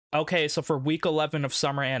Okay, so for week 11 of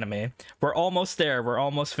summer anime, we're almost there. We're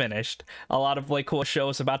almost finished. A lot of like cool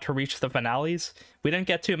shows about to reach the finales. We didn't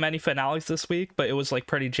get too many finales this week, but it was like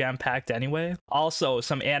pretty jam-packed anyway. Also,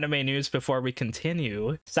 some anime news before we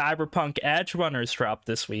continue. Cyberpunk Edgerunners dropped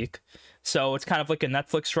this week. So it's kind of like a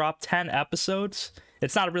Netflix drop, 10 episodes.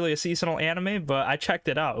 It's not really a seasonal anime, but I checked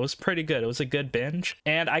it out. It was pretty good. It was a good binge.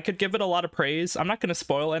 And I could give it a lot of praise. I'm not going to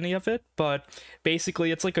spoil any of it, but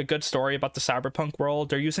basically it's like a good story about the cyberpunk world.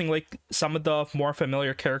 They're using like some of the more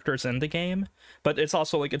familiar characters in the game, but it's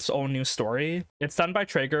also like its own new story. It's done by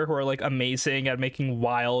Trigger, who are like amazing at making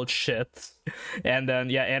wild shit. And then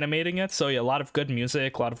yeah, animating it. So yeah, a lot of good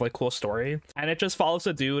music, a lot of like cool story. And it just follows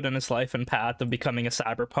a dude in his life and path of becoming a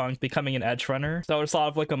cyberpunk, becoming an edge runner. So it's a lot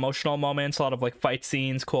of like emotional moments, a lot of like fight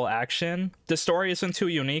scenes, cool action. The story isn't too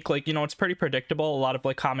unique, like, you know, it's pretty predictable, a lot of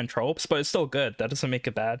like common tropes, but it's still good. That doesn't make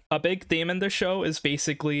it bad. A big theme in this show is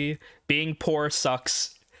basically being poor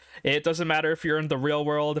sucks. It doesn't matter if you're in the real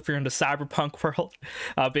world, if you're in the cyberpunk world,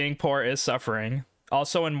 being poor is suffering.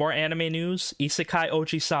 Also, in more anime news, Isekai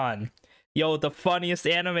Oji-san. Yo, the funniest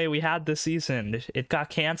anime we had this season. It got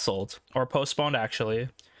canceled, or postponed actually.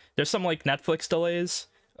 There's some like Netflix delays,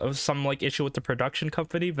 of some like issue with the production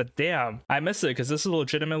company, but damn, I miss it because this is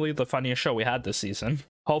legitimately the funniest show we had this season.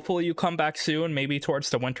 Hopefully you come back soon, maybe towards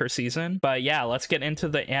the winter season. But yeah, let's get into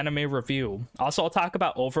the anime review. Also, I'll talk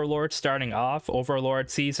about Overlord starting off. Overlord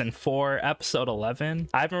season 4, episode 11.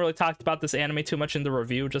 I haven't really talked about this anime too much in the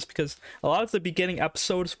review just because a lot of the beginning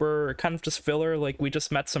episodes were kind of just filler. Like, we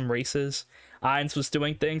just met some races. Ainz was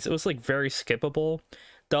doing things. It was like very skippable.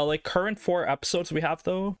 The like current 4 episodes we have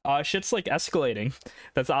though, shit's like escalating.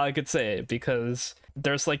 That's all I could say, because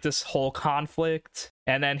there's like this whole conflict,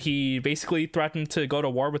 and then he basically threatened to go to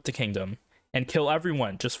war with the kingdom and kill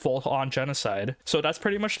everyone, just full on genocide. So that's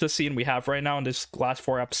pretty much the scene we have right now in this last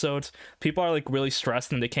 4 episodes. People are like really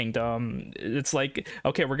stressed in the kingdom. It's like,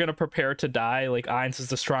 okay, we're gonna prepare to die. Like, Ainz is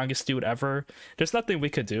the strongest dude ever. There's nothing we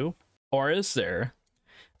could do, or is there?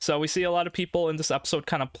 So we see a lot of people in this episode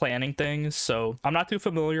kind of planning things, so I'm not too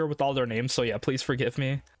familiar with all their names, so yeah, please forgive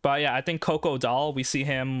me. But yeah, I think Coco Doll, we see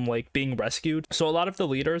him like being rescued. So a lot of the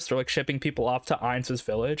leaders, they're like shipping people off to Ainz's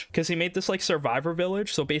village, because he made this like survivor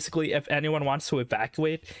village. So basically, if anyone wants to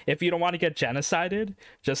evacuate, if you don't want to get genocided,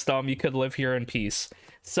 just you could live here in peace.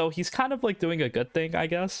 So he's kind of like doing a good thing, I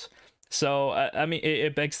guess. So I mean,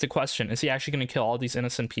 it begs the question, is he actually going to kill all these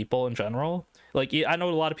innocent people in general? Like, I know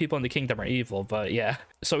a lot of people in the kingdom are evil, but yeah.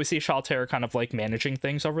 So we see Shaltair kind of like managing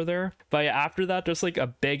things over there. But yeah, after that, there's like a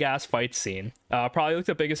big ass fight scene. Probably like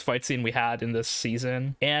the biggest fight scene we had in this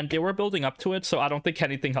season. And they were building up to it, so I don't think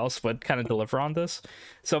anything else would kind of deliver on this.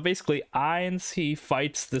 So basically, Ainz, he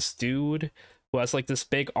fights this dude who has like this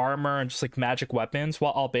big armor and just like magic weapons,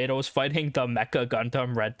 while Albedo is fighting the Mecha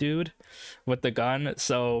Gundam red dude with the gun.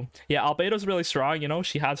 So yeah, Albedo's really strong, you know,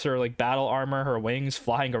 she has her like battle armor, her wings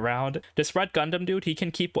flying around. This red Gundam dude, he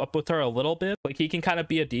can keep up with her a little bit. Like, he can kind of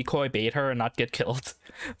be a decoy, bait her and not get killed.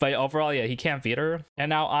 But overall, yeah, he can't beat her.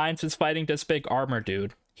 And now Ainz is fighting this big armor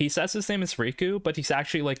dude. He says his name is Riku, but he's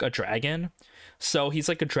actually like a dragon. So he's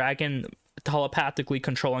like a dragon telepathically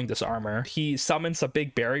controlling this armor. He summons a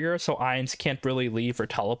big barrier, so Ainz can't really leave or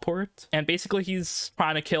teleport. And basically, he's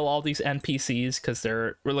trying to kill all these NPCs because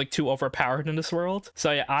they're like too overpowered in this world.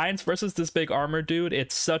 So yeah, Ainz versus this big armor dude,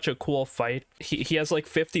 it's such a cool fight. He has like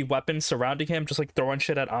 50 weapons surrounding him, just like throwing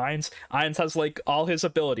shit at Ainz. Ainz has like all his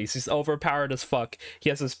abilities. He's overpowered as fuck. He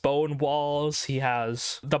has his bone walls. He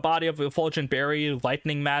has the body of Effulgent Berry,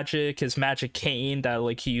 lightning magic, his magic cane that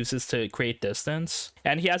like he uses to create distance.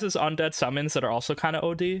 And he has his undead summons that are also kind of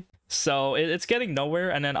OD. So it's getting nowhere,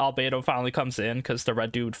 and then Albedo finally comes in because the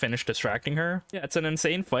red dude finished distracting her. Yeah, it's an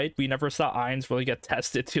insane fight. We never saw Ainz really get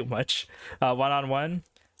tested too much one-on-one.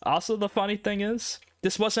 Also, the funny thing is,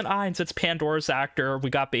 this wasn't Ainz, it's Pandora's actor. We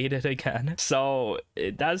got baited again. So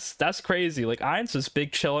that's crazy. Like, Ainz is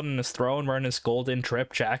big chilling in his throne wearing his golden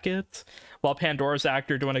drip jacket, while Pandora's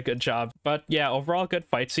actor doing a good job. But yeah, overall good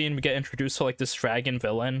fight scene. We get introduced to like this dragon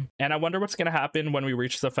villain, and I wonder what's gonna happen when we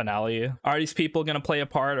reach the finale. Are these people gonna play a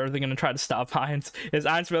part? Or are they gonna try to stop Ainz? Is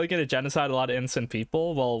Ainz really gonna genocide a lot of innocent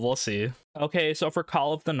people? Well, we'll see. Okay, so for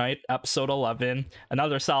Call of the Night, episode 11,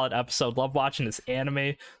 another solid episode. Love watching this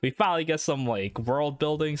anime. We finally get some like world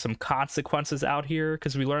building, some consequences out here,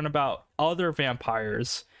 because we learn about other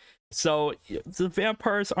vampires. So the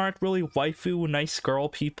vampires aren't really waifu nice girl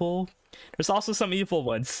people. There's also some evil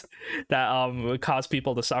ones that would cause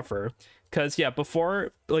people to suffer. Because yeah,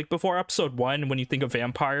 before episode 1, when you think of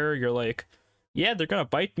vampire, you're like, yeah, they're gonna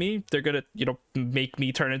bite me. They're gonna, you know, make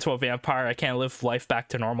me turn into a vampire. I can't live life back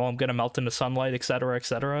to normal. I'm gonna melt into sunlight, etc.,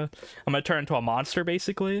 etc. I'm gonna turn into a monster,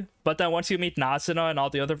 basically. But then once you meet Nazuna and all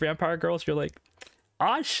the other vampire girls, you're like,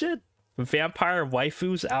 ah, shit. Vampire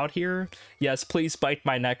waifus out here. Yes, please bite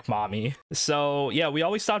my neck, mommy. So yeah, we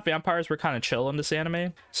always thought vampires were kind of chill in this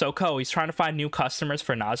anime. So Ko, he's trying to find new customers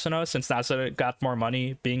for Nazuna since Nazuna got more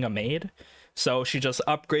money being a maid. So she just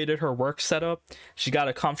upgraded her work setup. She got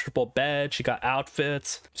a comfortable bed. She got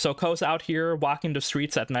outfits. So Ko's out here walking the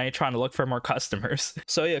streets at night trying to look for more customers.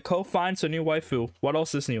 So yeah, Ko finds a new waifu. What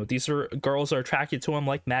else is new? These are girls are attracted to him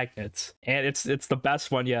like magnets. And it's the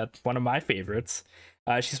best one yet. One of my favorites.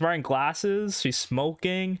 She's wearing glasses. She's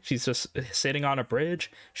smoking. She's just sitting on a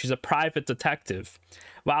bridge. She's a private detective.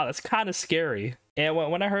 Wow, that's kind of scary. And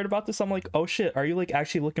when I heard about this, I'm like, oh shit, are you like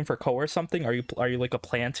actually looking for Ko or something? Are you like a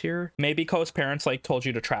plant here? Maybe Ko's parents like told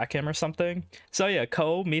you to track him or something. So yeah,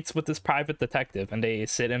 Ko meets with this private detective and they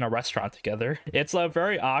sit in a restaurant together. It's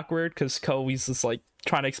very awkward because Ko is just like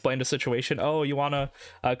trying to explain the situation. Oh, you want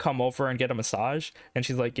to come over and get a massage? And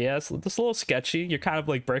she's like, yes, this is a little sketchy. You're kind of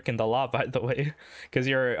like breaking the law, by the way, because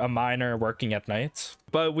you're a minor working at night.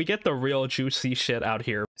 But we get the real juicy shit out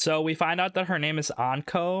here. So we find out that her name is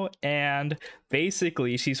Anko, and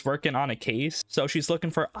basically she's working on a case. So she's looking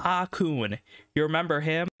for Akun. You remember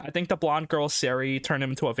him? I think the blonde girl Sari turned him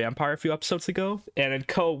into a vampire a few episodes ago. And in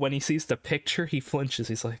Ko, when he sees the picture, he flinches.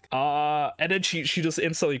 He's like, and then she just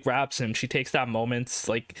instantly grabs him. She takes that moment,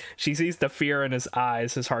 like she sees the fear in his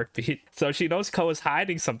eyes, his heartbeat. So she knows Ko is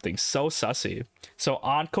hiding something so sussy. So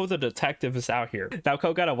Anko the detective is out here. Now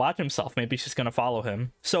Ko gotta watch himself. Maybe she's gonna follow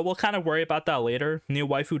him. So we'll kind of worry about that later. New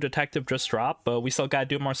waifu detective just dropped, but we still gotta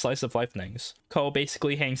do more slice of life things. Ko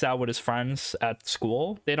basically hangs out with his friends at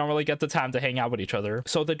school. They don't really get the time to hang out with each other.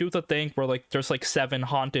 So they do the thing where like there's like 7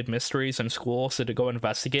 haunted mysteries in school, so to go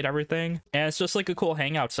investigate everything. And it's just like a cool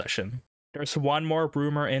hangout session. There's one more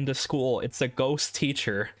rumor in the school. It's a ghost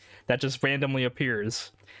teacher that just randomly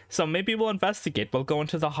appears. So maybe we'll investigate. We'll go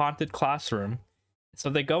into the haunted classroom. So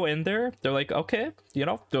they go in there. They're like, okay, you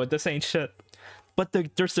know, this ain't shit. But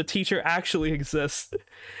there's the teacher actually exists.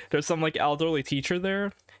 There's some like elderly teacher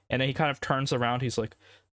there. And then he kind of turns around. He's like,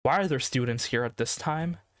 why are there students here at this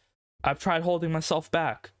time? I've tried holding myself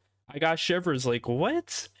back. I got shivers. Like,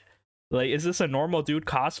 what? Like, is this a normal dude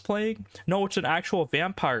cosplaying? No, it's an actual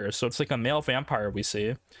vampire. So it's like a male vampire we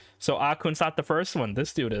see. So Akun's not the first one.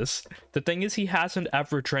 This dude is. The thing is, he hasn't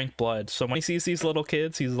ever drank blood. So when he sees these little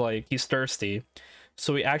kids, he's like, he's thirsty.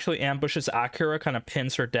 So he actually ambushes Akira, kind of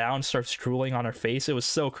pins her down, starts drooling on her face. It was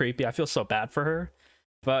so creepy. I feel so bad for her.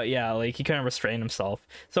 But yeah, like he couldn't restrain himself.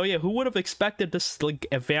 So yeah, who would have expected this, like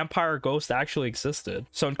a vampire ghost actually existed?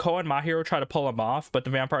 So Ko and Mahiro try to pull him off, but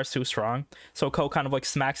the vampire's too strong. So Ko kind of like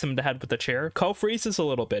smacks him in the head with the chair. Ko freezes a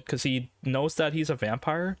little bit because he knows that he's a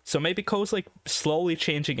vampire. So maybe Ko's like slowly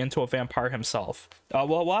changing into a vampire himself. Well,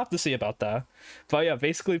 we'll have to see about that. But yeah,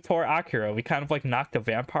 basically poor Akira. We kind of like knocked the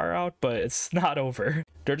vampire out, but it's not over.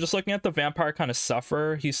 They're just looking at the vampire kind of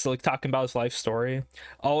suffer. He's like talking about his life story.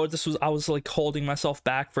 Oh, I was like holding myself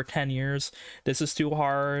back for 10 years. This is too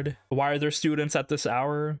hard. Why are there students at this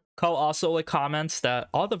hour? Ko also like comments that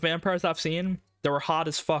all the vampires I've seen, they were hot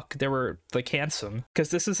as fuck. They were like handsome.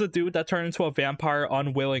 Because this is a dude that turned into a vampire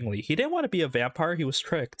unwillingly. He didn't want to be a vampire. He was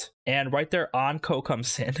tricked. And right there, Anko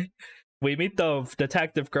comes in. We meet the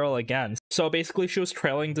detective girl again. So basically she was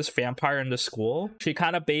trailing this vampire into school. She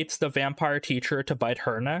kind of baits the vampire teacher to bite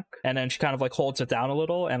her neck. And then she kind of like holds it down a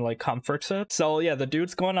little and like comforts it. So yeah, the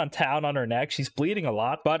dude's going on town on her neck. She's bleeding a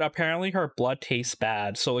lot, but apparently her blood tastes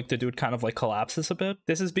bad. So like the dude kind of like collapses a bit.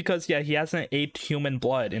 This is because yeah, he hasn't ate human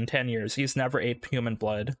blood in 10 years. He's never ate human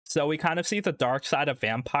blood. So we kind of see the dark side of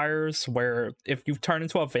vampires where if you turn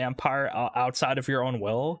into a vampire outside of your own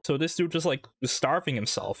will. So this dude just like was starving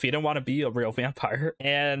himself. He didn't want to be a real vampire.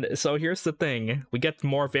 And so here's the thing, we get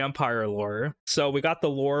more vampire lore. So we got the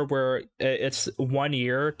lore where it's 1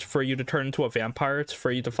 year for you to turn into a vampire,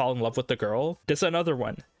 for you to fall in love with the girl. There's another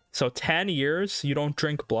one. So 10 years, you don't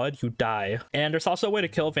drink blood, you die. And there's also a way to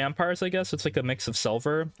kill vampires, I guess. It's like a mix of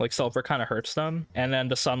silver. Like silver kind of hurts them. And then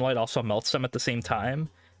the sunlight also melts them at the same time.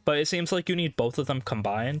 But it seems like you need both of them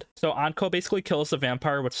combined. So Anko basically kills the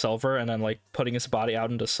vampire with silver and then like putting his body out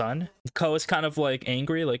into the sun. Ko is kind of like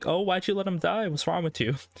angry, like, oh, why'd you let him die? What's wrong with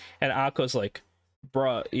you? And Anko's like,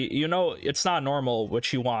 bruh, you know, it's not normal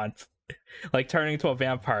what you want. Like turning into a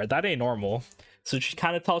vampire, that ain't normal. So she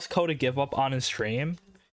kind of tells Ko to give up on his dream.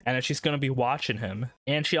 And then she's going to be watching him.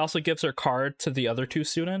 And she also gives her card to the other 2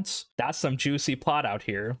 students. That's some juicy plot out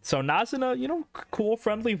here. So Nazuna, you know, cool,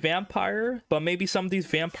 friendly vampire. But maybe some of these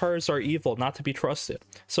vampires are evil, not to be trusted.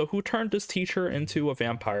 So who turned this teacher into a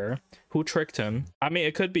vampire? Who tricked him? I mean,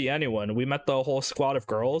 it could be anyone. We met the whole squad of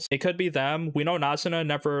girls. It could be them. We know Nazuna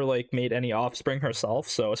never like made any offspring herself,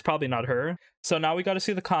 so it's probably not her. So now we got to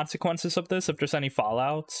see the consequences of this, if there's any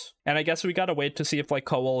fallouts. And I guess we got to wait to see if like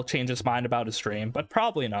Ko will change his mind about his dream, but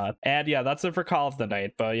probably not. And yeah, that's it for Call of the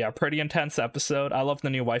Night. But yeah, pretty intense episode. I love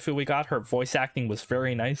the new waifu we got. Her voice acting was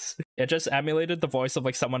very nice. It just emulated the voice of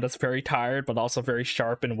like someone that's very tired, but also very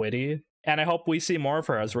sharp and witty. And I hope we see more of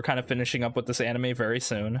her as we're kind of finishing up with this anime very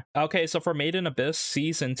soon. Okay, so for Made in Abyss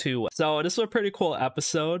Season 2. So this was a pretty cool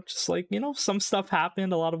episode. Just like, you know, some stuff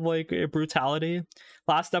happened. A lot of like brutality.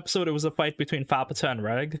 Last episode, it was a fight between Fapata and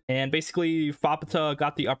Reg. And basically, Fapata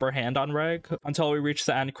got the upper hand on Reg until we reached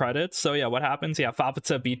the end credits. So yeah, what happens? Yeah,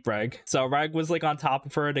 Fapata beat Reg. So Reg was like on top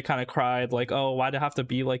of her. They kind of cried like, oh, why'd it have to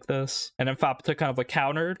be like this? And then Fapata kind of like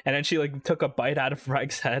countered. And then she like took a bite out of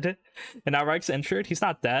Reg's head. And now Reg's injured. He's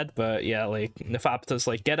not dead, but yeah, like Fapata's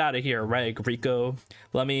like, get out of here, Reg, Rico.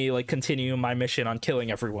 Let me like continue my mission on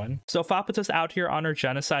killing everyone. So Fapata's out here on her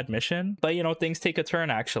genocide mission. But you know, things take a turn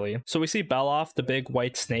actually. So we see Beloff, the big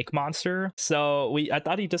white snake monster. So I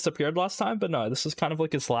thought he disappeared last time, but no, this is kind of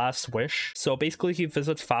like his last wish. So basically he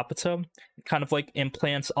visits Fapata, kind of like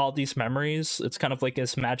implants all these memories. It's kind of like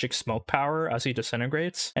his magic smoke power as he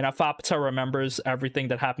disintegrates. And now Fapata remembers everything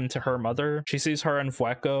that happened to her mother. She sees her and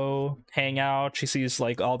Vueko hang out. She sees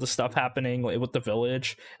like all the stuff happening with the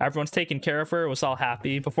village. Everyone's taking care of her. It was all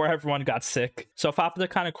happy before everyone got sick. So Fapata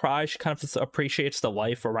kind of cries. She kind of just appreciates the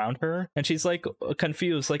life around her. And she's like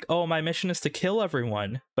confused, like, oh, my mission is to kill everyone.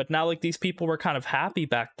 But now like these people were kind of happy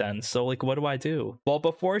back then. So like, what do I do? Well,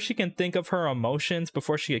 before she can think of her emotions,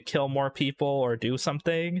 before she could kill more people or do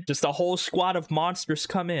something, just a whole squad of monsters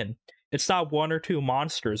come in. It's not one or two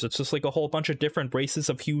monsters. It's just like a whole bunch of different races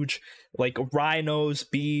of huge, like rhinos,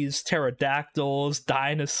 bees, pterodactyls,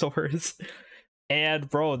 dinosaurs. And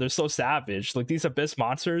bro, they're so savage. Like these abyss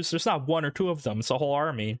monsters, there's not one or two of them. It's a whole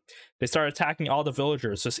army. They start attacking all the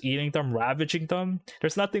villagers, just eating them, ravaging them.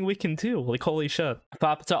 There's nothing we can do. Like, holy shit.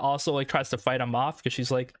 Fapata also like tries to fight them off because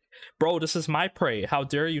she's like, bro, this is my prey. How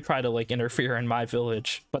dare you try to like interfere in my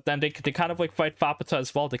village? But then they kind of like fight Fapata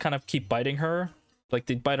as well. They kind of keep biting her. Like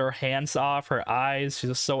they bite her hands off, her eyes. She's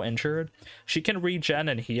just so injured. She can regen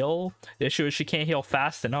and heal. The issue is she can't heal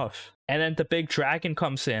fast enough. And then the big dragon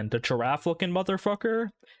comes in, the giraffe looking motherfucker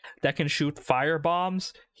that can shoot fire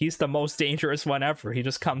bombs. He's the most dangerous one ever. He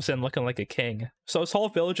just comes in looking like a king. So his whole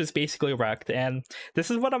village is basically wrecked. And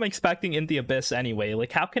this is what I'm expecting in the Abyss anyway.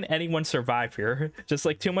 Like, how can anyone survive here? Just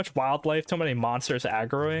like too much wildlife, too many monsters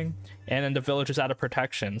aggroing. And then the village is out of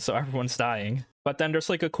protection, so everyone's dying. But then there's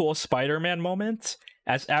like a cool Spider-Man moment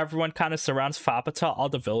as everyone kind of surrounds Fapata, all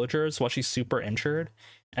the villagers, while she's super injured.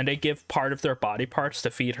 And they give part of their body parts to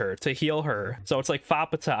feed her, to heal her. So it's like,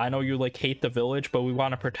 Fapata, I know you like hate the village, but we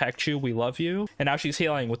want to protect you. We love you. And now she's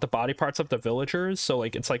healing with the body parts of the villagers. So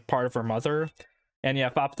like, it's like part of her mother. And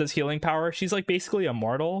yeah, Fapata's healing power, she's like basically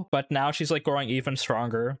immortal, but now she's like growing even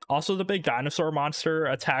stronger. Also, the big dinosaur monster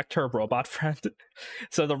attacked her robot friend.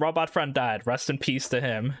 So the robot friend died. Rest in peace to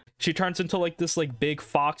him. She turns into like this like big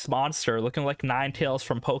fox monster looking like Ninetales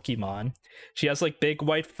from Pokemon. She has like big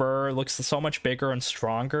white fur, looks so much bigger and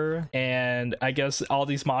stronger. And I guess all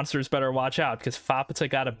these monsters better watch out because Fapata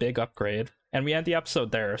got a big upgrade. And we end the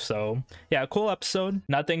episode there. So yeah, cool episode.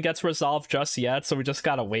 Nothing gets resolved just yet, so we just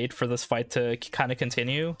gotta wait for this fight to kind of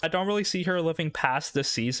continue. I don't really see her living past this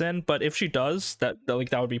season, but if she does, that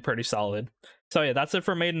would be pretty solid. So yeah, that's it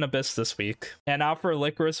for Made in Abyss this week. And now for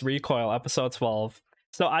Lycoris Recoil, episode 12.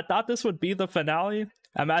 So I thought this would be the finale.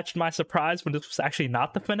 Imagine my surprise when this was actually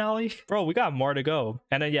not the finale. Bro, we got more to go.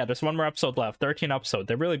 And then yeah, there's one more episode left. 13 episodes.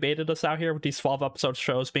 They really baited us out here with these 12 episode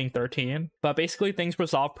shows being 13. But basically things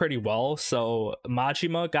resolved pretty well. So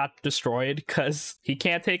Majima got destroyed because he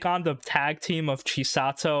can't take on the tag team of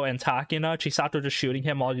Chisato and Takina. Chisato just shooting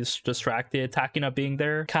him while he's distracted. Takina being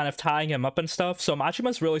there, kind of tying him up and stuff. So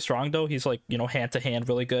Majima's really strong though. He's like, you know, hand to hand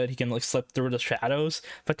really good. He can like slip through the shadows.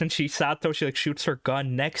 But then Chisato, she like shoots her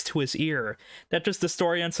gun next to his ear. That just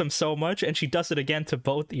disorients him so much, and she does it again to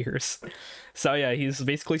both ears. So yeah, he's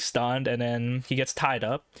basically stunned, and then he gets tied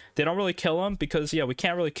up. They don't really kill him because yeah, we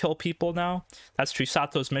can't really kill people now. That's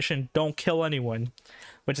Chisato's mission. Don't kill anyone,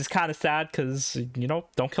 which is kind of sad because, you know,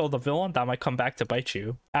 don't kill the villain. That might come back to bite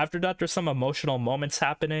you. After that, there's some emotional moments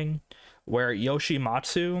happening where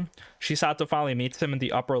Yoshimatsu, Chisato finally meets him in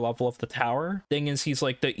the upper level of the tower. Thing is, he's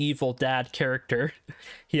like the evil dad character.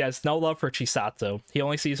 He has no love for Chisato. He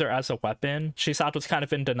only sees her as a weapon. Chisato's kind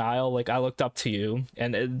of in denial, like, I looked up to you,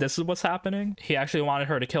 and this is what's happening. He actually wanted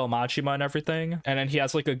her to kill Majima and everything, and then he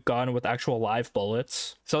has like a gun with actual live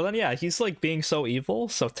bullets. So then yeah, he's like being so evil,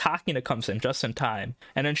 so Takina comes in just in time,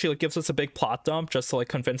 and then she like gives us a big plot dump just to like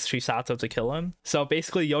convince Chisato to kill him. So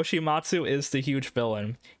basically Yoshimatsu is the huge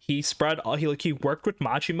villain. He worked with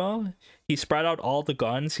Majima, he spread out all the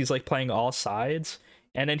guns, he's like playing all sides.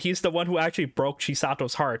 And then he's the one who actually broke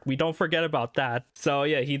Chisato's heart. We don't forget about that. So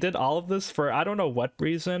yeah, he did all of this for I don't know what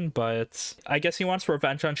reason, but I guess he wants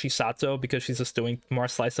revenge on Chisato because she's just doing more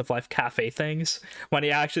slice of life cafe things when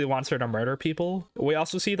he actually wants her to murder people. We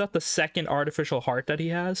also see that the second artificial heart that he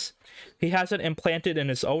has it implanted in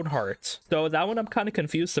his own heart. So that one I'm kind of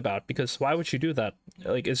confused about, because why would you do that?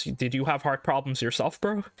 Like, did you have heart problems yourself,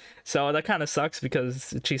 bro? So that kind of sucks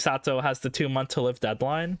because Chisato has the 2-month to live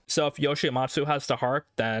deadline. So if Yoshimatsu has the heart,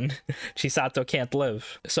 then Chisato can't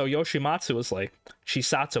live. So Yoshimatsu is like,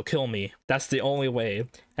 Chisato, kill me. That's the only way.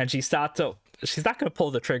 And Chisato, she's not gonna pull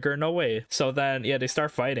the trigger, no way. So then yeah, they start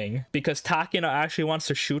fighting because Takina actually wants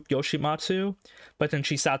to shoot Yoshimatsu, but then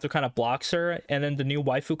Chisato kind of blocks her, and then the new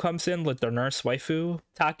waifu comes in, like the nurse waifu.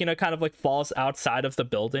 Takina kind of like falls outside of the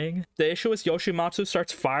building. The issue is Yoshimatsu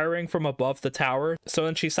starts firing from above the tower, so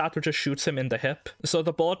then Chisato just shoots him in the hip. So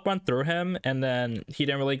the bullet went through him, and then he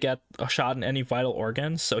didn't really get a shot in any vital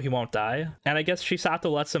organs, so he won't die. And I guess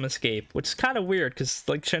Chisato lets him escape, which is kind of weird because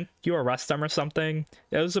like, shouldn't you arrest them or something?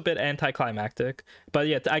 It was a bit anticlimactic. But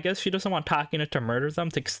yeah, I guess she doesn't want Takina to murder them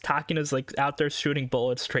because Takina's like out there shooting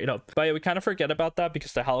bullets straight up. But yeah, we kind of forget about that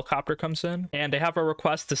because the helicopter comes in and they have a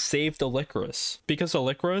request to save the Lycoris, because the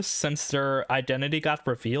Lycoris, since their identity got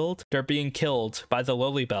revealed, they're being killed by the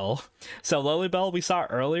Lilybell. So Lilybell, we saw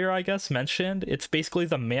earlier, I guess, mentioned, it's basically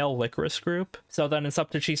the male Lycoris group. So then it's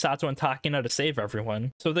up to Chisato and Takina to save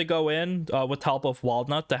everyone. So they go in with help of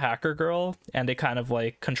Walnut, the hacker girl, and they kind of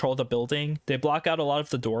like control the building. They block out a lot of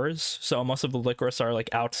the doors, so most of the Lycoris are like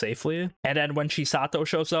out safely. And then when Chisato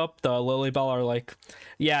shows up, the Lilybell are like,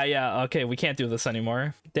 yeah, okay, we can't do this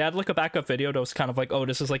anymore. They had like a backup video that was kind of like, oh,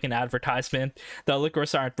 this is like an advertisement. The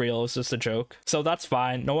Lycoris aren't real, it's just a joke. So that's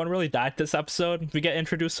fine. No one really died this episode. We get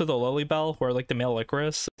introduced to the Lilybell, who are like the male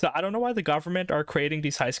Lycoris. So I don't know why the government are creating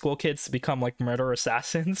these high school kids to become like murder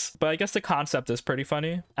assassins, but I guess the concept is pretty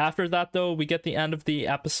funny. After that though, we get the end of the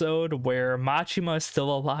episode where Majima is still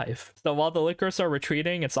alive. So while the Lycoris are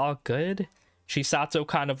retreating, it's all good. Chisato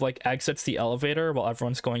kind of like exits the elevator while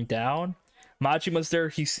everyone's going down. Majima's there,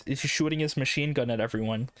 he's shooting his machine gun at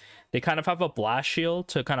everyone. They kind of have a blast shield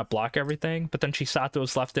to kind of block everything, but then Chisato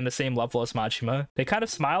is left in the same level as Majima. They kind of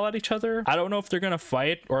smile at each other. I don't know if they're gonna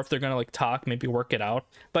fight or if they're gonna like talk, maybe work it out.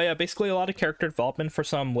 But yeah, basically a lot of character development for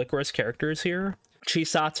some Lycoris characters here.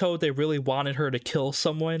 Chisato, they really wanted her to kill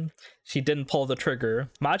someone. She didn't pull the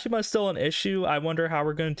trigger. Majima is still an issue. I wonder how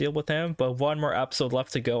we're going to deal with him, but one more episode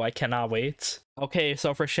left to go. I cannot wait. Okay,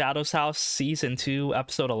 so for Shadow's House Season 2,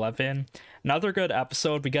 Episode 11, another good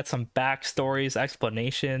episode. We get some backstories,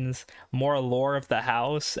 explanations, more lore of the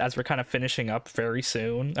house as we're kind of finishing up very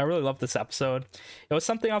soon. I really love this episode. It was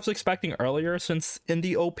something I was expecting earlier, since in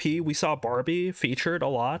the OP we saw Barbie featured a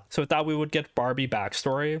lot, so I thought we would get Barbie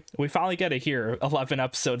backstory. We finally get it here, 11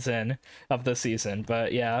 episodes in of the season.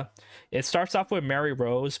 But yeah, it starts off with Mary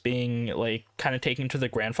Rose being like kind of taken to the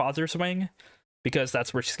grandfather's wing, because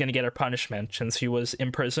that's where she's gonna get her punishment since she was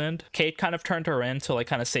imprisoned. Kate kind of turned her in to like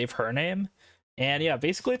kind of save her name. And yeah,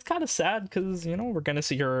 basically it's kind of sad because, you know, we're gonna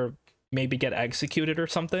see her maybe get executed or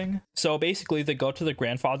something. So basically they go to the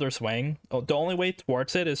grandfather's wing. The only way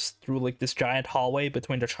towards it is through like this giant hallway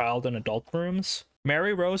between the child and adult rooms.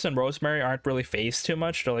 Mary Rose and Rosemary aren't really phased too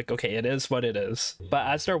much. They're like, okay, it is what it is. But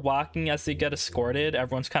as they're walking, as they get escorted,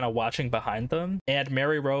 everyone's kind of watching behind them. And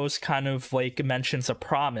Mary Rose kind of like mentions a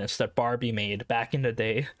promise that Barbie made back in the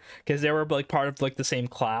day, because they were like part of like the same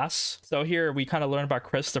class. So here we kind of learn about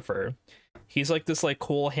Christopher. He's like this like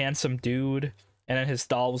cool, handsome dude. And then his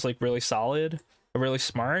doll was like really solid, really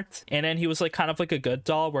smart. And then he was like kind of like a good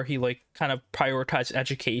doll where he like kind of prioritized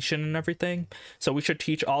education and everything. So we should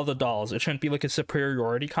teach all the dolls. It shouldn't be like a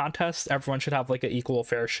superiority contest. Everyone should have like an equal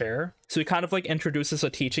fair share. So he kind of like introduces a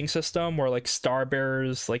teaching system where like star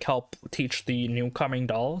bearers like help teach the new coming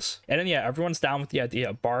dolls. And then yeah, everyone's down with the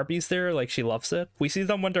idea. Barbie's there, like she loves it. We see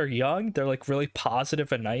them when they're young. They're like really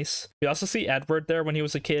positive and nice. We also see Edward there when he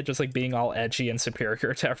was a kid, just like being all edgy and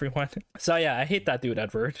superior to everyone. So yeah, I hate that dude,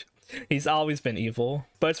 Edward. He's always been evil.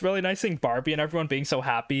 But it's really nice seeing Barbie and everyone being so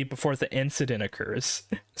happy before the incident occurs.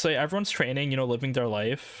 So yeah, everyone's training, you know, living their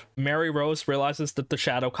life. Mary Rose realizes that the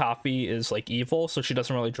shadow coffee is like evil, so she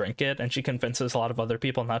doesn't really drink it, and she convinces a lot of other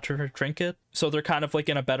people not to drink it. So they're kind of like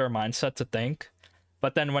in a better mindset to think.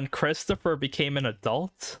 But then when Christopher became an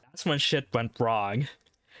adult, that's when shit went wrong.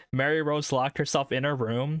 Mary Rose locked herself in her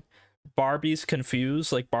room. Barbie's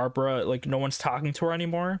confused, like Barbara, like no one's talking to her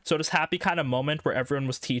anymore. So this happy kind of moment where everyone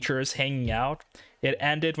was teachers hanging out, it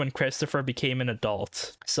ended when Christopher became an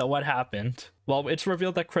adult. So what happened? Well, it's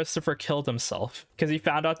revealed that Christopher killed himself because he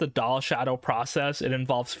found out the doll shadow process, it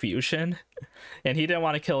involves fusion, and he didn't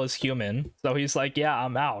want to kill his human. So he's like, yeah,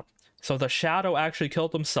 I'm out. So the shadow actually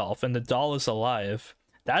killed himself and the doll is alive.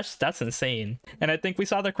 That's insane. And I think we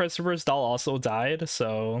saw that Christopher's doll also died,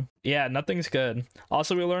 so yeah, nothing's good.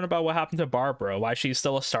 Also, we learn about what happened to Barbara, why she's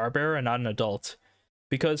still a star bearer and not an adult.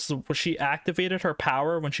 Because she activated her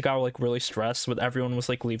power when she got like really stressed with everyone was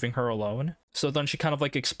like leaving her alone. So then she kind of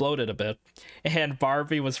like exploded a bit. And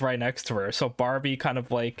Barbie was right next to her. So Barbie kind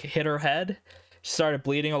of like hit her head. She started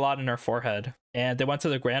bleeding a lot in her forehead. And they went to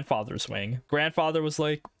the grandfather's wing. Grandfather was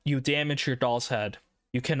like, you damaged your doll's head.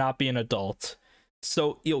 You cannot be an adult.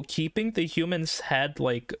 So, you know, keeping the human's head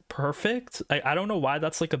like perfect, I don't know why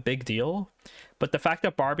that's like a big deal. But the fact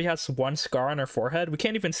that Barbie has one scar on her forehead, we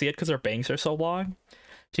can't even see it because her bangs are so long.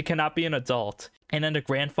 She cannot be an adult. And then the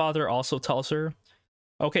grandfather also tells her,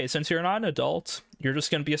 okay, since you're not an adult, you're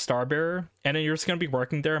just going to be a star bearer, and then you're just going to be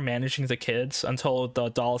working there managing the kids until the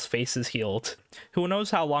doll's face is healed. Who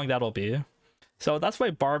knows how long that'll be. So that's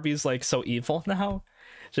why Barbie's like so evil now.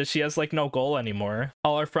 Just she has like no goal anymore.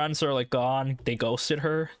 All her friends are like gone. They ghosted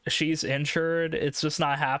her. She's injured. It's just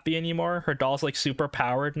not happy anymore. Her doll's like super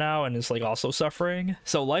powered now and is like also suffering.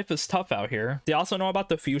 So life is tough out here. They also know about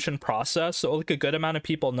the fusion process. So like a good amount of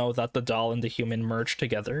people know that the doll and the human merge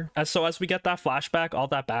together. So as we get that flashback, all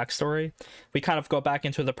that backstory, we kind of go back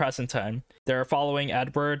into the present time. They're following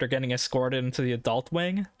Edward. They're getting escorted into the adult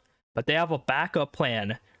wing. But they have a backup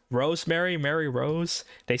plan. Rosemary, Mary Rose,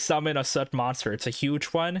 they summon a soot monster. It's a huge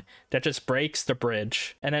one that just breaks the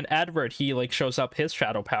bridge. And then Edward, he like shows up his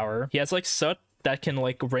shadow power. He has like soot that can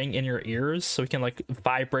like ring in your ears, so he can like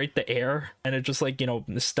vibrate the air, and it just like, you know,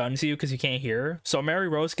 stuns you because you can't hear. So Mary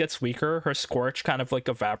Rose gets weaker, her scorch kind of like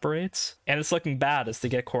evaporates, and it's looking bad as they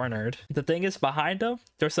get cornered. The thing is, behind them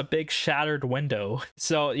there's a big shattered window.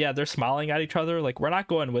 So yeah, they're smiling at each other like, we're not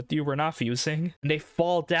going with you, we're not fusing. And they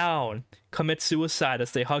fall down, commit suicide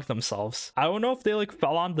as they hug themselves. I don't know if they like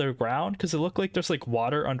fell on the ground because it looked like there's like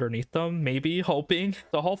water underneath them, maybe, hoping.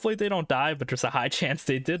 So hopefully they don't die, but there's a high chance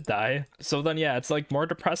they did die. So then yeah, it's like more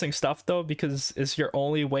depressing stuff though, because it's your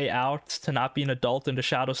only way out to not be an adult in the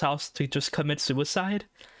Shadow's house to just commit suicide.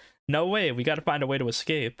 No way, we gotta find a way to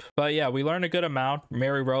escape. But yeah, we learn a good amount.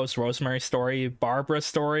 Mary Rose, Rosemary's story, Barbara's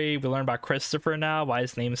story. We learn about Christopher now, why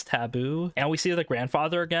his name is Taboo. And we see the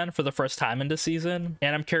grandfather again for the first time in this season.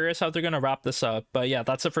 And I'm curious how they're gonna wrap this up. But yeah,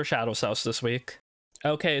 that's it for Shadow's house this week.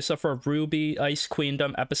 Okay, so for RWBY Ice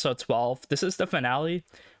Queendom episode 12, this is the finale.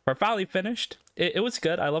 We're finally finished. It was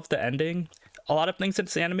good. I loved the ending. A lot of things in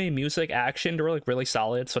this anime, music, action, they were like really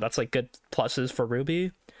solid. So that's like good pluses for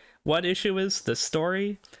RWBY. One issue is the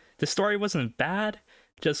story. The story wasn't bad,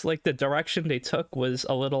 just like the direction they took was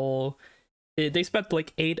a little... They spent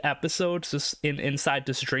like 8 episodes just inside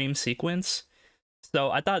this dream sequence.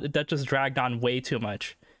 So I thought that just dragged on way too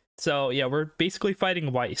much. So yeah, we're basically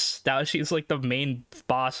fighting Weiss. She's like the main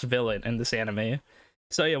boss villain in this anime.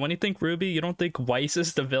 So yeah, when you think RWBY, you don't think Weiss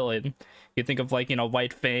is the villain. You think of like, you know,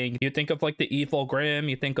 White Fang. You think of like the evil Grimm.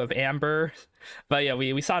 You think of Amber. But yeah,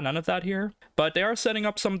 we saw none of that here. But they are setting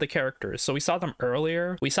up some of the characters. So we saw them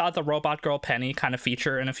earlier. We saw the robot girl Penny kind of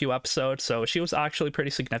feature in a few episodes. So she was actually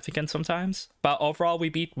pretty significant sometimes. But overall, we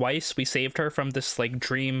beat Weiss. We saved her from this like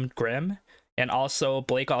dream Grimm. And also,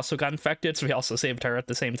 Blake also got infected, so we also saved her at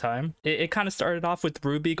the same time. It kind of started off with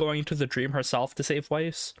RWBY going into the dream herself to save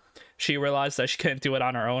Weiss. She realized that she couldn't do it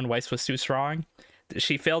on her own. Weiss was too strong.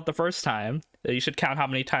 She failed the first time. You should count how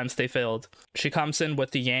many times they failed. She comes in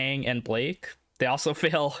with Yang and Blake. They also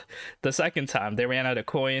fail the second time. They ran out of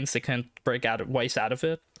coins. They couldn't break Weiss out of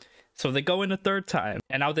it. So they go in a third time.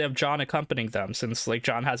 And now they have John accompanying them, since like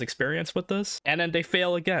John has experience with this. And then they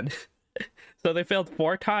fail again. So they failed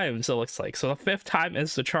 4 times, it looks like. So the 5th time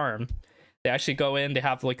is the charm. They actually go in, they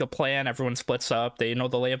have like a plan, everyone splits up, they know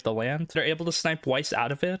the lay of the land. They're able to snipe Weiss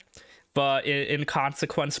out of it. But in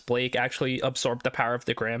consequence, Blake actually absorbed the power of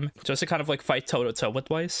the Grimm, just to kind of like fight toe-to-toe with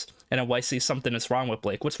Weiss. And then Weiss sees something is wrong with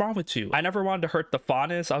Blake. What's wrong with you? I never wanted to hurt the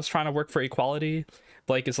Faunus. I was trying to work for equality.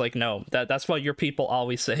 Blake is like, no, that's what your people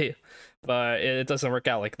always say. But it doesn't work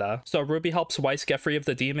out like that. So RWBY helps Weiss get free of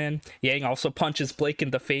the demon. Yang also punches Blake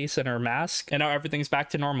in the face in her mask. And now everything's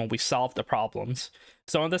back to normal. We solved the problems.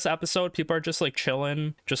 So in this episode, people are just like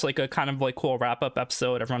chilling. Just like a kind of like cool wrap-up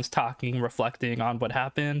episode. Everyone's talking, reflecting on what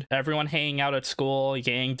happened. Everyone hanging out at school.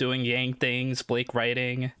 Yang doing Yang things. Blake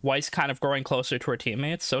writing. Weiss kind of growing closer to her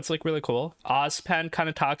teammates. So it's like really cool. Ozpen kind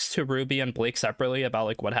of talks to RWBY and Blake separately about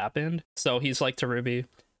like what happened. So he's like to RWBY,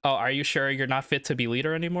 oh, are you sure you're not fit to be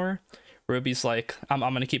leader anymore? RWBY's like, I'm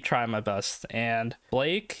gonna keep trying my best. And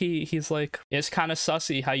Blake, he's like, it's kind of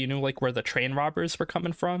sussy how you knew like where the train robbers were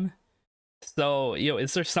coming from. So,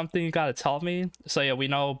 is there something you gotta tell me? So yeah, we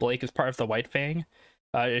know Blake is part of the White Fang.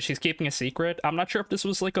 She's keeping a secret. I'm not sure if this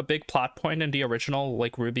was like a big plot point in the original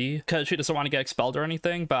like RWBY because she doesn't want to get expelled or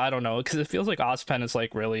anything, but I don't know because it feels like Ozpen is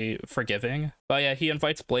like really forgiving. But yeah, he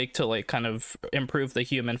invites Blake to like kind of improve the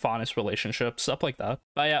human faunus relationship, stuff like that.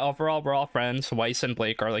 But yeah, overall we're all friends. Weiss and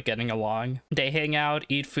Blake are like getting along. They hang out,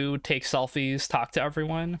 eat food, take selfies, talk to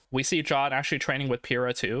everyone. We see John actually training with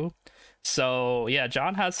Pyrrha too. So yeah,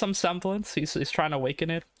 John has some semblance. He's trying to awaken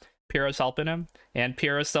it. Pyrrha's helping him, and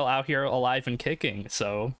Pyrrha's still out here alive and kicking,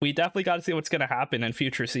 so we definitely got to see what's going to happen in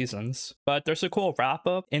future seasons. But there's a cool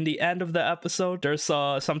wrap-up. In the end of the episode, there's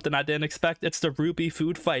something I didn't expect. It's the RWBY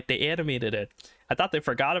food fight. They animated it. I thought they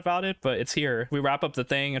forgot about it, but it's here. We wrap up the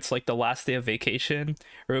thing. It's like the last day of vacation.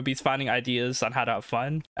 RWBY's finding ideas on how to have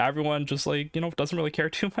fun. Everyone just like, doesn't really care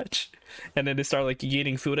too much. And then they start like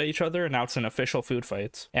eating food at each other, and now it's an official food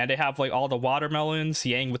fight. And they have like all the watermelons,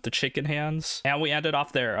 Yang with the chicken hands. And we ended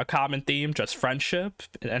off there. A common theme, just friendship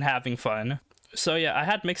and having fun. So yeah, I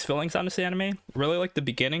had mixed feelings on this anime. Really like the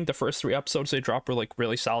beginning. The first 3 episodes they dropped were like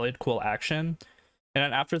really solid, cool action. And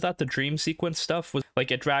then after that, the dream sequence stuff was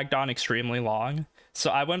like, it dragged on extremely long. So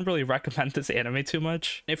I wouldn't really recommend this anime too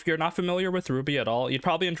much. If you're not familiar with RWBY at all, you'd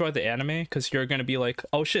probably enjoy the anime because you're going to be like,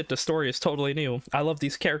 oh shit, the story is totally new. I love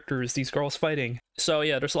these characters, these girls fighting. So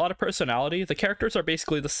yeah, there's a lot of personality. The characters are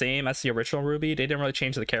basically the same as the original RWBY. They didn't really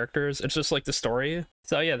change the characters. It's just like the story.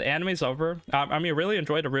 So yeah, the anime's over. I mean, really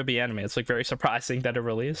enjoyed the RWBY anime. It's like very surprising that it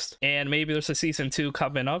released. And maybe there's a season 2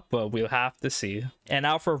 coming up, but we'll have to see. And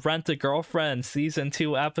now for Rent a Girlfriend, season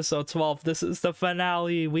 2, episode 12. This is the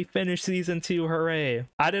finale. We finished season 2. Hooray.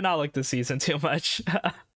 I did not like this season too much.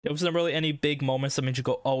 There wasn't really any big moments that made you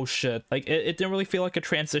go, oh shit. Like, it didn't really feel like a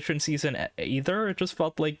transition season either. It just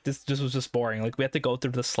felt like this was just boring. Like, we had to go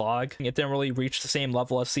through the slog. It didn't really reach the same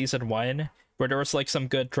level as season 1, where there was like some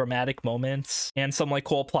good dramatic moments and some like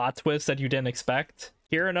cool plot twists that you didn't expect.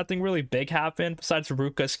 Here, nothing really big happened besides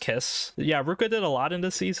Ruka's kiss. Yeah, Ruka did a lot in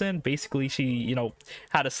this season. Basically, she,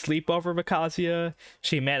 had a sleepover with Kazuya.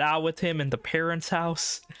 She met out with him in the parents'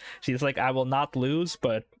 house. She's like, I will not lose,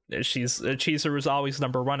 but Chizuru's always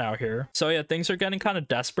 #1 out here. So yeah, things are getting kind of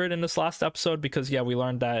desperate in this last episode because yeah, we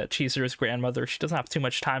learned that Chizuru's grandmother, she doesn't have too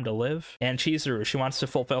much time to live. And Chizuru, she wants to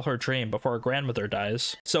fulfill her dream before her grandmother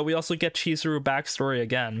dies. So we also get Chizuru backstory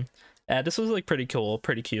again. This was like pretty cool,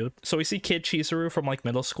 pretty cute. So we see kid Chizuru from like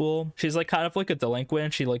middle school. She's like kind of like a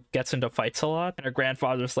delinquent. She like gets into fights a lot. And her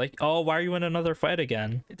grandfather's like, oh, why are you in another fight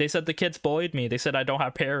again? They said the kids bullied me. They said I don't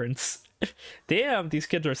have parents. Damn, these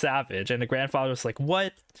kids are savage. And the grandfather's like,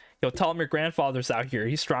 what? Yo, tell him your grandfather's out here.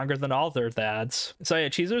 He's stronger than all their dads. So yeah,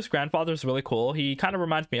 Chizuru's grandfather's really cool. He kind of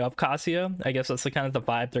reminds me of Kazuya. I guess that's the kind of the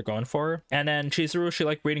vibe they're going for. And then Chizuru, she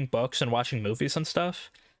like reading books and watching movies and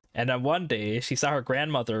stuff. And then one day, she saw her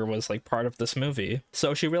grandmother was like part of this movie.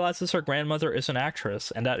 So she realizes her grandmother is an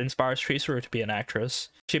actress, and that inspires Chizuru to be an actress.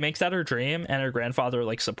 She makes that her dream, and her grandfather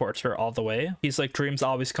like supports her all the way. He's like, dreams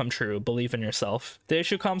always come true, believe in yourself. The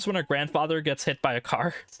issue comes when her grandfather gets hit by a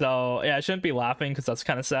car. So yeah, I shouldn't be laughing because that's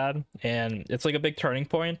kind of sad. And it's like a big turning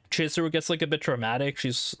point. Chizuru gets like a bit dramatic.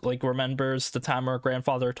 She's like remembers the time her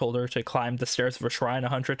grandfather told her to climb the stairs of a shrine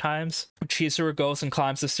 100 times. Chizuru goes and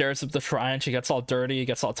climbs the stairs of the shrine. She gets all dirty,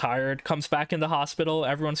 gets all tired, comes back in the hospital.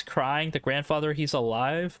 Everyone's crying. The grandfather, he's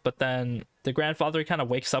alive, but then the grandfather kind of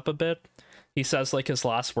wakes up a bit. He says like his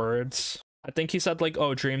last words. I think he said like,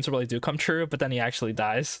 oh, dreams really do come true, but then he actually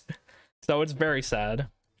dies. So it's very sad.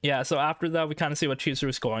 Yeah, so after that, we kind of see what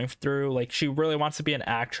Chizuru's going through. Like, she really wants to be an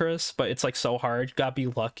actress, but it's like so hard. You gotta be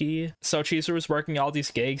lucky. So Chizuru's working all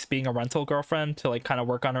these gigs, being a rental girlfriend to like kind of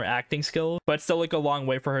work on her acting skill, but it's still like a long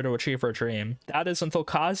way for her to achieve her dream. That is until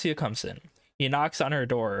Kazuya comes in. He knocks on her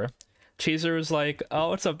door. Chizuru's like,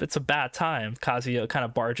 oh, it's a bad time. Kazuya kind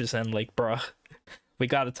of barges in like, bruh, we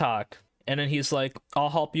gotta talk. And then he's like,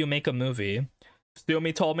 I'll help you make a movie.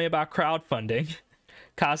 Tsumi told me about crowdfunding.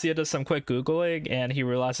 Kazuya does some quick Googling and he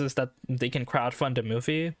realizes that they can crowdfund a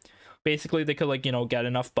movie. Basically, they could, like, you know, get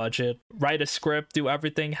enough budget, write a script, do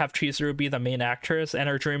everything, have Chizuru be the main actress, and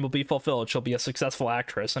her dream will be fulfilled. She'll be a successful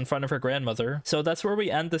actress in front of her grandmother. So that's where we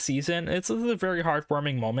end the season. It's a very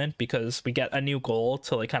heartwarming moment because we get a new goal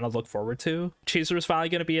to, like, kind of look forward to. Chizuru's finally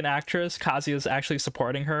going to be an actress. Kazuya's actually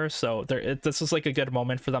supporting her, so this is like a good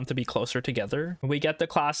moment for them to be closer together. We get the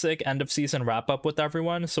classic end of season wrap up with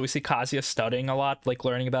everyone, so we see Kazuya studying a lot, like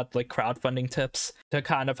learning about like crowdfunding tips to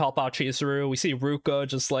kind of help out Chizuru. We see Ruko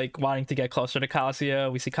just like wanting to get closer to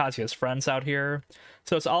Kazuya. We see Kazuya's friends out here.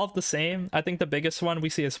 So it's all of the same. I think the biggest one we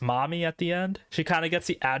see is Mommy at the end. She kind of gets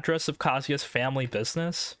the address of Kazuya's family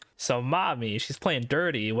business. So Mommy, she's playing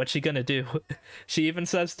dirty. What's she gonna do? She even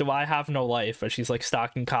says, "Do I have no life?" as she's like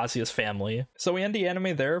stalking Kazuya's family. So we end the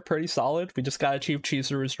anime there, pretty solid. We just gotta achieve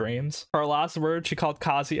Chizuru's dreams. Her last word, she called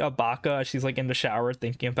Kazuya Baka as she's like in the shower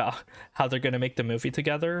thinking about how they're gonna make the movie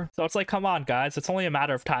together. So it's like, come on guys, it's only a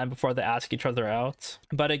matter of time before they ask each other out.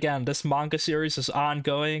 But again, this manga series is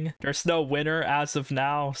ongoing. There's no winner as of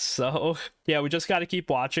now, so yeah, we just gotta keep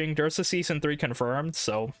watching. There's a season 3 confirmed,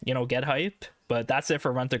 so you know, get hype. But that's it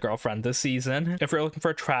for Rent a Girlfriend this season. If you're looking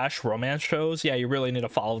for trash romance shows, yeah, you really need to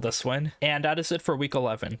follow this one. And that is it for week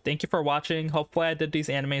 11. Thank you for watching. Hopefully I did these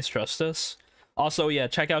animes justice. Also, yeah,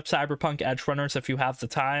 check out Cyberpunk Edgerunners if you have the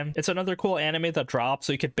time. It's another cool anime that drops,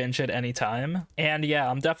 so you could binge it anytime. And yeah,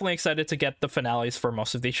 I'm definitely excited to get the finales for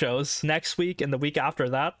most of these shows. Next week and the week after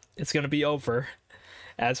that, it's gonna be over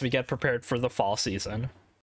as we get prepared for the fall season.